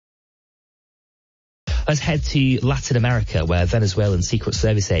Let's head to Latin America, where Venezuelan Secret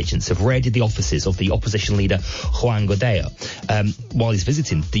Service agents have raided the offices of the opposition leader Juan Guaido while he's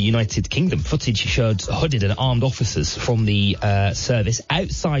visiting the United Kingdom. Footage showed hooded and armed officers from the service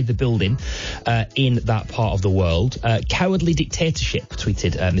outside the building in that part of the world. Cowardly dictatorship,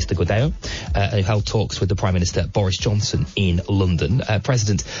 tweeted Mr. Guaido, who held talks with the Prime Minister Boris Johnson in London.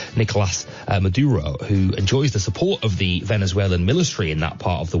 President Nicolas Maduro, who enjoys the support of the Venezuelan military in that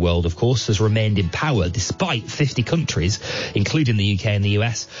part of the world, of course, has remained in power despite 50 countries, including the UK and the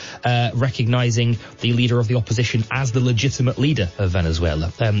US, recognising the leader of the opposition as the legitimate leader of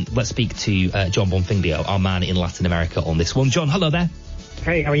Venezuela. Let's speak to John Bonfiglio, our man in Latin America, on this one. John, hello there.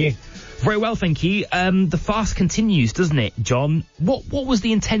 Hey, how are you? Very well, thank you. The farce continues, doesn't it, John? What was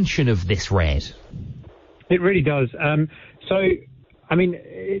the intention of this raid? It really does. There's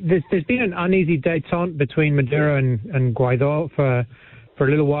been an uneasy détente between Maduro and Guaido for a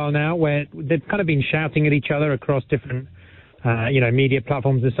little while now, where they've kind of been shouting at each other across different, media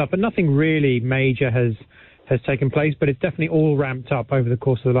platforms and stuff, but nothing really major has taken place. But it's definitely all ramped up over the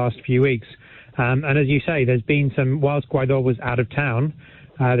course of the last few weeks. And as you say, there's been whilst Guaido was out of town,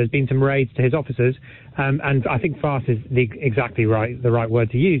 there's been some raids to his offices, and I think farce is the right word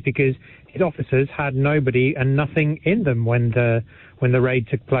to use, because his officers had nobody and nothing in them when the raid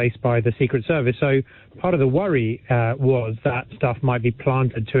took place by the Secret Service. So part of the worry was that stuff might be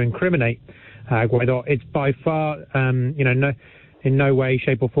planted to incriminate Guaido. It's by far, in no way,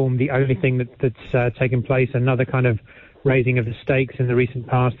 shape or form the only thing that's taken place. Another kind of raising of the stakes in the recent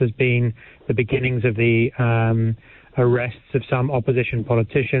past has been the beginnings of the arrests of some opposition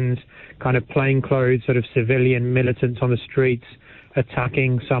politicians, kind of plainclothes, sort of civilian militants on the streets,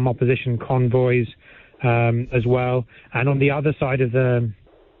 attacking some opposition convoys as well. And on the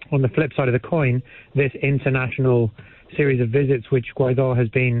flip side of the coin, this international series of visits which Guaido has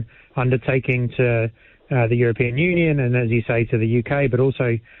been undertaking to the European Union and, as you say, to the UK, but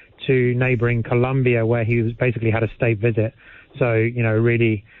also to neighbouring Colombia, where he was basically had a state visit. So,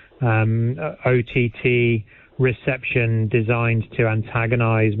 really OTT reception designed to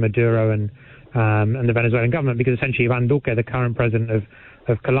antagonize Maduro and the Venezuelan government, because essentially Ivan Duque, the current president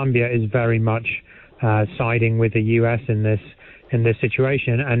of Colombia, is very much siding with the US in this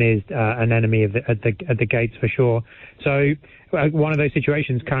situation, and is an enemy at the gates for sure. So one of those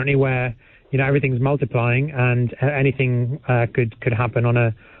situations currently where everything's multiplying and anything could happen on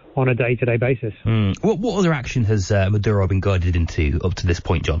a day-to-day basis. What other action has Maduro been guided into up to this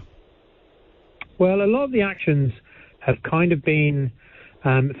point, John? Well, a lot of the actions have kind of been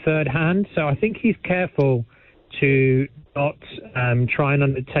third hand, so I think he's careful to not try and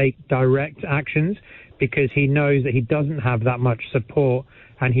undertake direct actions, because he knows that he doesn't have that much support,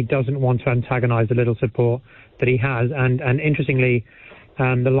 and he doesn't want to antagonize the little support that he has. And interestingly,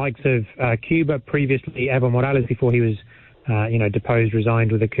 the likes of Cuba, previously Evo Morales, before he was deposed,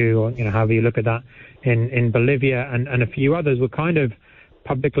 resigned with a coup, or however you look at that, in Bolivia, and a few others were kind of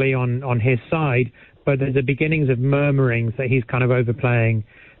publicly on his side, but there's the beginnings of murmurings that he's kind of overplaying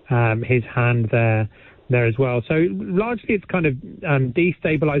his hand there as well. So largely it's kind of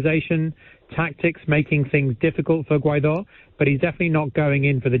destabilization tactics, making things difficult for Guaido, but he's definitely not going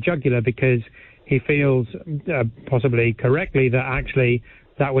in for the jugular, because he feels, possibly correctly, that actually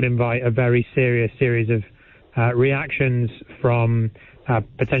that would invite a very serious series of reactions from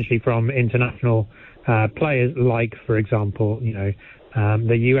potentially from international players, like, for example,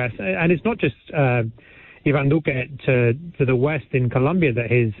 the US. And it's not just Ivan Duque to the west in Colombia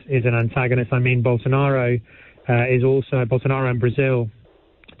that is an antagonist. I mean, Bolsonaro is also, Bolsonaro and Brazil,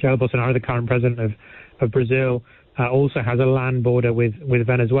 Jair Bolsonaro, the current president of Brazil, also has a land border with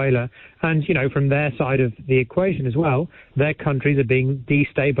Venezuela. And, from their side of the equation as well, their countries are being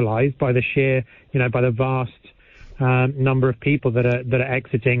destabilized by the sheer, by the vast number of people that are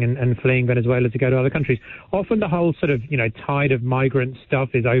exiting and fleeing Venezuela to go to other countries. Often the whole sort of, tide of migrant stuff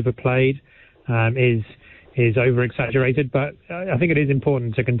is overplayed, is over-exaggerated, but I think it is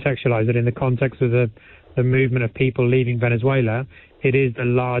important to contextualize it in the context of the movement of people leaving Venezuela. It is the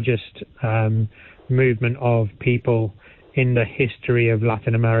largest movement of people in the history of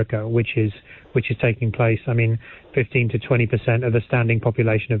Latin America, which is taking place. I mean, 15 to 20% of the standing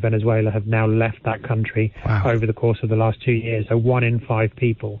population of Venezuela have now left that country. Wow. Over the course of the last 2 years. So 1 in 5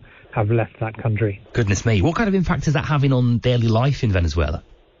 people have left that country. Goodness me. What kind of impact is that having on daily life in Venezuela?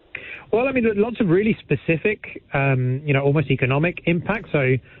 Well, I mean, lots of really specific, almost economic impact.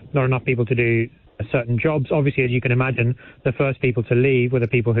 So not enough people to do certain jobs. Obviously, as you can imagine, the first people to leave were the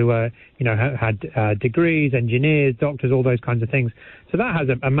people who were, had degrees, engineers, doctors, all those kinds of things. So that has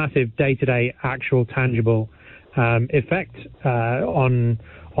a massive day-to-day, actual, tangible effect on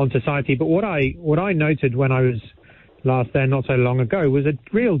on society. But what I noted when I was last there not so long ago was a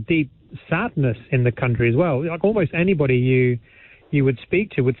real deep sadness in the country as well. Like almost anybody you would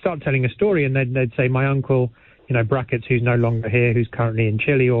speak to would start telling a story, and they'd say, my uncle, brackets, who's no longer here, who's currently in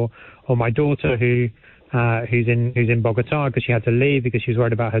Chile, or my daughter who's in Bogota because she had to leave because she was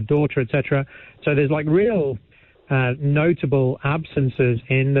worried about her daughter, etc. So there's like real notable absences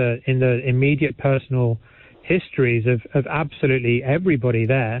in the immediate personal histories of absolutely everybody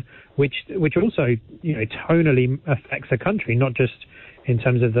there, which also tonally affects the country, not just in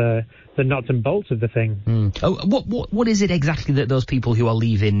terms of the nuts and bolts of the thing. What is it exactly that those people who are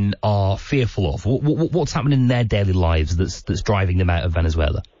leaving are fearful of? What's happening in their daily lives that's driving them out of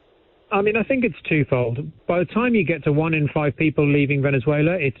Venezuela? I mean, I think it's twofold. By the time you get to 1 in 5 people leaving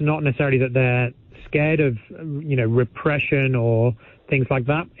Venezuela, it's not necessarily that they're scared of, repression or things like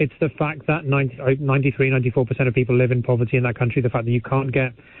that. It's the fact that 94% of people live in poverty in that country. The fact that you can't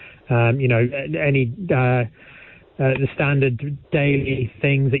get, any the standard daily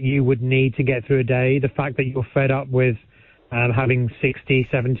things that you would need to get through a day. The fact that you're fed up with having 60,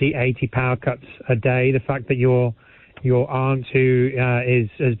 70, 80 power cuts a day. The fact that your aunt who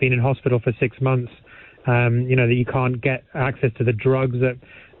has been in hospital for 6 months, that you can't get access to the drugs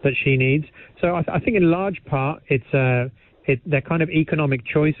that she needs. So I think in large part they're kind of economic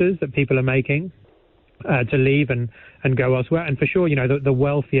choices that people are making to leave and go elsewhere. And for sure, the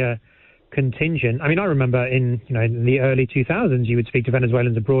wealthier contingent. I mean, I remember in the early 2000s, you would speak to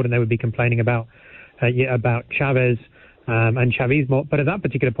Venezuelans abroad and they would be complaining about Chavez and Chavismo. But at that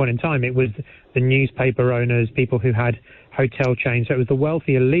particular point in time, it was the newspaper owners, people who had hotel chains. So it was the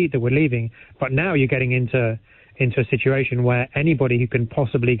wealthy elite that were leaving. But now you're getting into a situation where anybody who can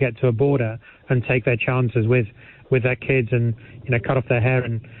possibly get to a border and take their chances with their kids and cut off their hair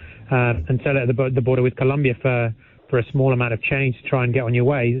and sell it at the border with Colombia for a small amount of change to try and get on your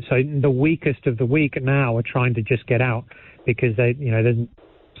way. So the weakest of the weak now are trying to just get out because there's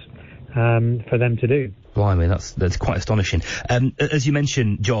for them to do. Blimey, that's quite astonishing. As you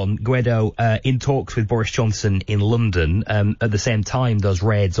mentioned, John, Guaido in talks with Boris Johnson in London. At the same time, those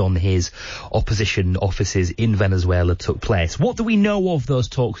raids on his opposition offices in Venezuela took place. What do we know of those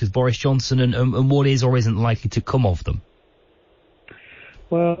talks with Boris Johnson, and what is or isn't likely to come of them?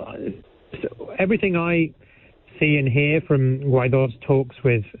 Well, everything I see and hear from Guaido's talks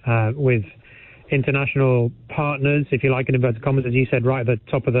with international partners, if you like, in inverted commas, as you said, right at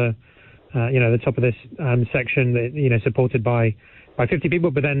the top of the top of this section, that supported by 50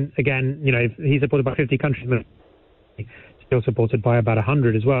 people, but then again, he's supported by 50 countries, but still supported by about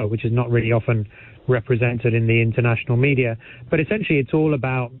 100 as well, which is not really often represented in the international media. But essentially, it's all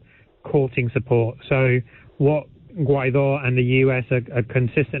about courting support. So what Guaido and the US are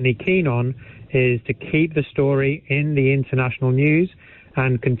consistently keen on is to keep the story in the international news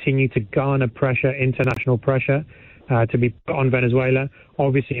and continue to garner international pressure to be put on Venezuela,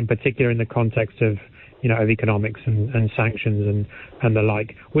 obviously in particular in the context of economics and sanctions and the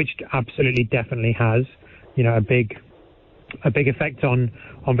like, which absolutely definitely has a big effect on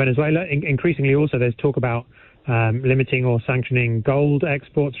Venezuela. Increasingly also there's talk about limiting or sanctioning gold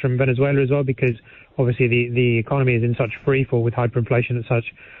exports from Venezuela as well, because obviously the economy is in such free fall with hyperinflation at such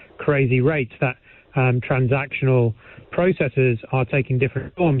crazy rates that transactional processes are taking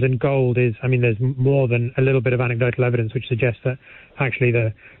different forms, and gold is, there's more than a little bit of anecdotal evidence which suggests that actually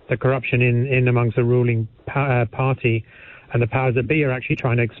the corruption in amongst the ruling party and the powers that be are actually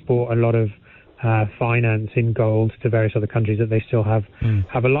trying to export a lot of finance in gold to various other countries that they still have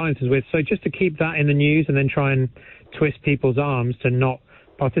alliances with. So just to keep that in the news and then try and twist people's arms to not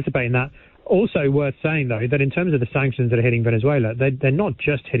participate in that. Also worth saying, though, that in terms of the sanctions that are hitting Venezuela, they're not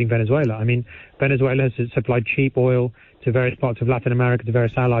just hitting Venezuela. I mean, Venezuela has supplied cheap oil to various parts of Latin America, to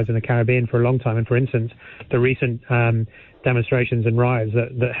various allies in the Caribbean for a long time. And for instance, the recent demonstrations and riots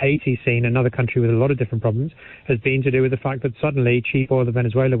that Haiti's seen, another country with a lot of different problems, has been to do with the fact that suddenly cheap oil that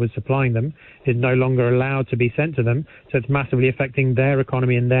Venezuela was supplying them is no longer allowed to be sent to them. So it's massively affecting their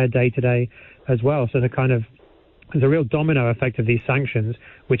economy and their day-to-day as well. So there's a real domino effect of these sanctions,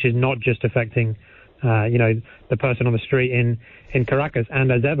 which is not just affecting, the person on the street in Caracas.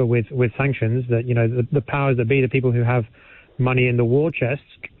 And as ever with sanctions, that, the powers that be, the people who have money in the war chests,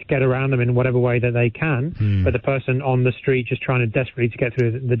 get around them in whatever way that they can. But the person on the street just trying to desperately to get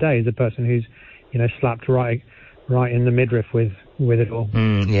through the day is a person who's, slapped right in the midriff with it all.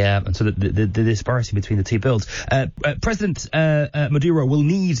 Yeah, and so the disparity between the two builds. President Maduro will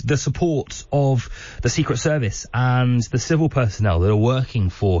need the support of the Secret Service and the civil personnel that are working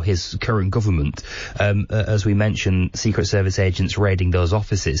for his current government. As we mentioned, Secret Service agents raiding those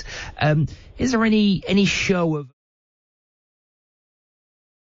offices. Is there any show of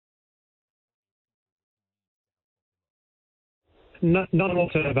None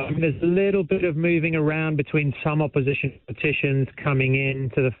whatsoever. I mean, there's a little bit of moving around between some opposition politicians coming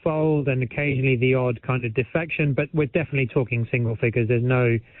into the fold and occasionally the odd kind of defection, but we're definitely talking single figures. There's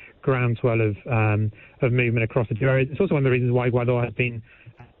no groundswell of movement across the Maduro. It's also one of the reasons why Guaido has been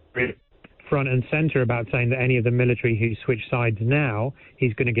front and center about saying that any of the military who switch sides now,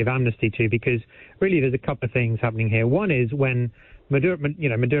 he's going to give amnesty to, because really there's a couple of things happening here. One is when Maduro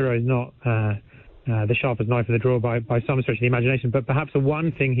is not the sharpest knife of the drawer by some stretch of the imagination, but perhaps the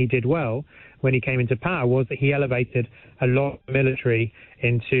one thing he did well when he came into power was that he elevated a lot of military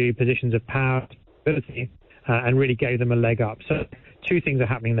into positions of power ability and really gave them a leg up. So two things are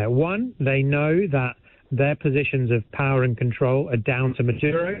happening there. One, they know that their positions of power and control are down to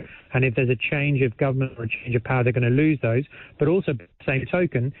Maduro, and if there's a change of government or a change of power, they're going to lose those. But also, by the same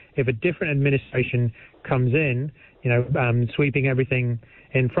token, if a different administration comes in, sweeping everything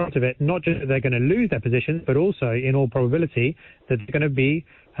in front of it, not just that they're going to lose their positions, but also, in all probability, that they're going to be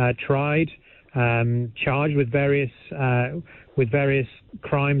tried, charged with various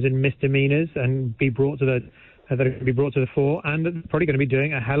crimes and misdemeanors, and be brought to the fore, and they're probably going to be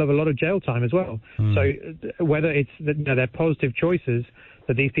doing a hell of a lot of jail time as well. So whether it's that they're positive choices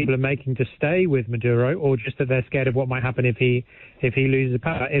that these people are making to stay with Maduro, or just that they're scared of what might happen if he loses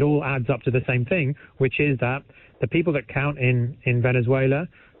power, it all adds up to the same thing, which is that the people that count in Venezuela,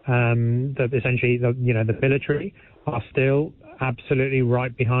 that essentially the military, are still absolutely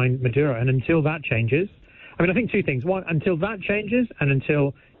right behind Maduro. And until that changes, I think two things. One, until that changes, and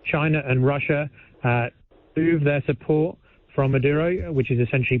until China and Russia move their support from Maduro, which is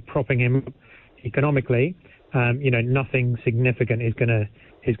essentially propping him up economically, nothing significant is going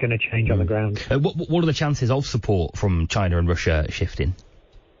to change on the ground. What are the chances of support from China and Russia shifting?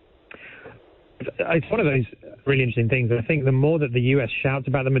 It's one of those really interesting things. I think the more that the US shouts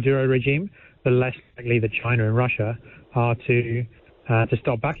about the Maduro regime, the less likely that China and Russia are to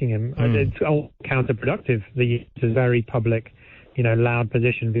stop backing him. It's all counterproductive. The US is a very public, loud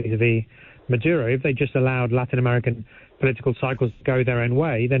position vis-a-vis Maduro. If they just allowed Latin American political cycles to go their own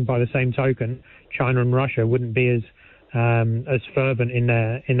way, then by the same token, China and Russia wouldn't be as fervent in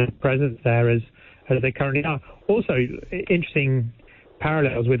their presence there as they currently are. Also, interesting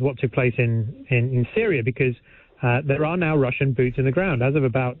parallels with what took place in Syria, because there are now Russian boots in the ground. As of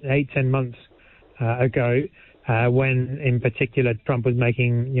about 8-10 months ago, when in particular Trump was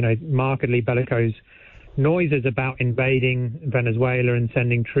making markedly bellicose noises about invading Venezuela and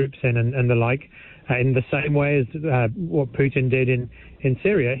sending troops in and the like, in the same way as what Putin did in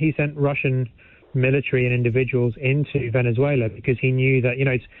Syria, he sent Russian military and individuals into Venezuela, because he knew that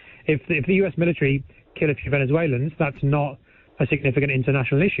if the US military kill a few Venezuelans, that's not a significant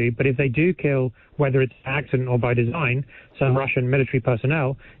international issue. But if they do kill, whether it's accident or by design, some Russian military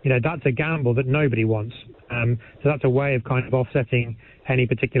personnel, that's a gamble that nobody wants. So that's a way of kind of offsetting any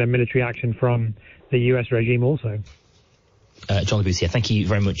particular military action from the US regime also. John Labousse, thank you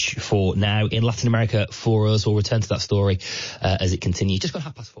very much for now. In Latin America for us, we'll return to that story as it continues. Just gone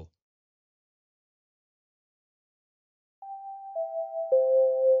 4:30.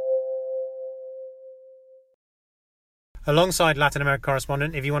 Alongside Latin America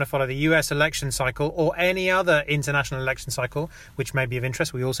Correspondent, if you want to follow the US election cycle or any other international election cycle which may be of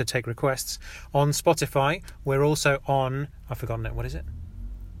interest, we also take requests on Spotify. We're also on, I've forgotten it, what is it?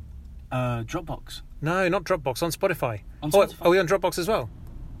 Dropbox. No, not Dropbox, on Spotify. On Spotify. Oh, are we on Dropbox as well?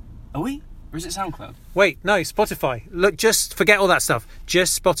 Are we? Or is it SoundCloud? Wait, no, Spotify. Look, just forget all that stuff.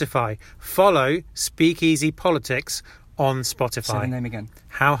 Just Spotify. Follow Speakeasy Politics on Spotify. Say the name again.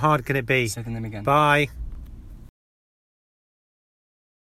 How hard can it be? Say the name again. Bye.